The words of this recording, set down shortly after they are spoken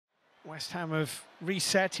West Ham have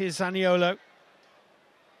reset. Here's Zaniolo.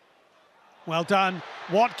 Well done.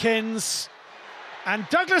 Watkins. And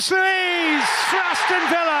Douglas Luiz for Aston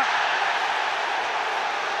Villa,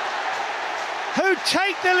 who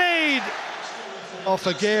take the lead. Off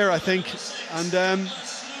a gear, I think, and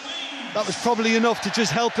that was probably enough to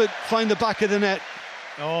just help it find the back of the net.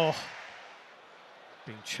 Oh,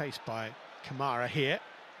 being chased by Kamara here,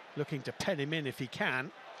 looking to pen him in if he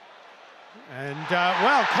can. And,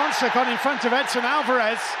 well, Konsa got in front of Edson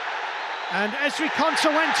Alvarez, and Ezri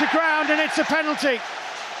Konsa went to ground, and it's a penalty.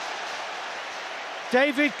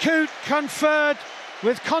 David Coote conferred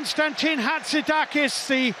with Konstantin Hatzidakis,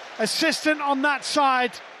 the assistant on that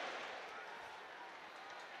side.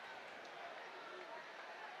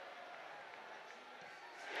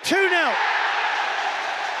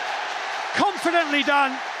 Confidently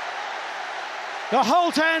done. The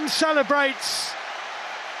Holt End celebrates.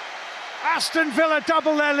 Aston Villa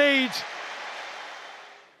double their lead.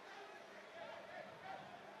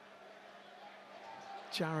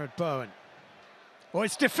 Jared Bowen. Oh,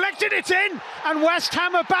 it's deflected, it's in, and West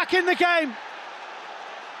Ham are back in the game.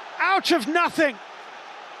 Out of nothing.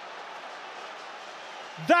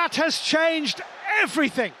 That has changed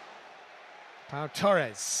everything. Pau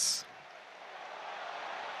Torres.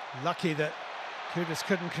 Lucky that Kudus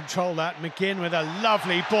couldn't control that. McGinn with a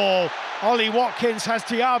lovely ball. Ollie Watkins has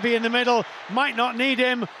Diaby in the middle. Might not need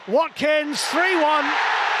him. Watkins, 3-1.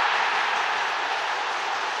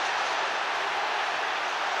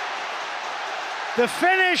 The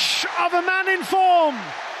finish of a man in form.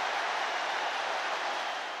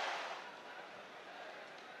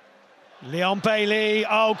 Leon Bailey,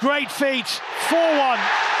 oh, great feat. 4-1.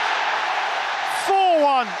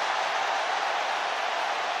 4-1.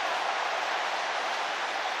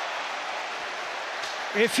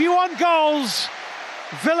 If you want goals,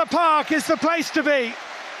 Villa Park is the place to be.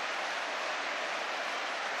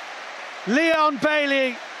 Leon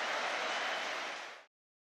Bailey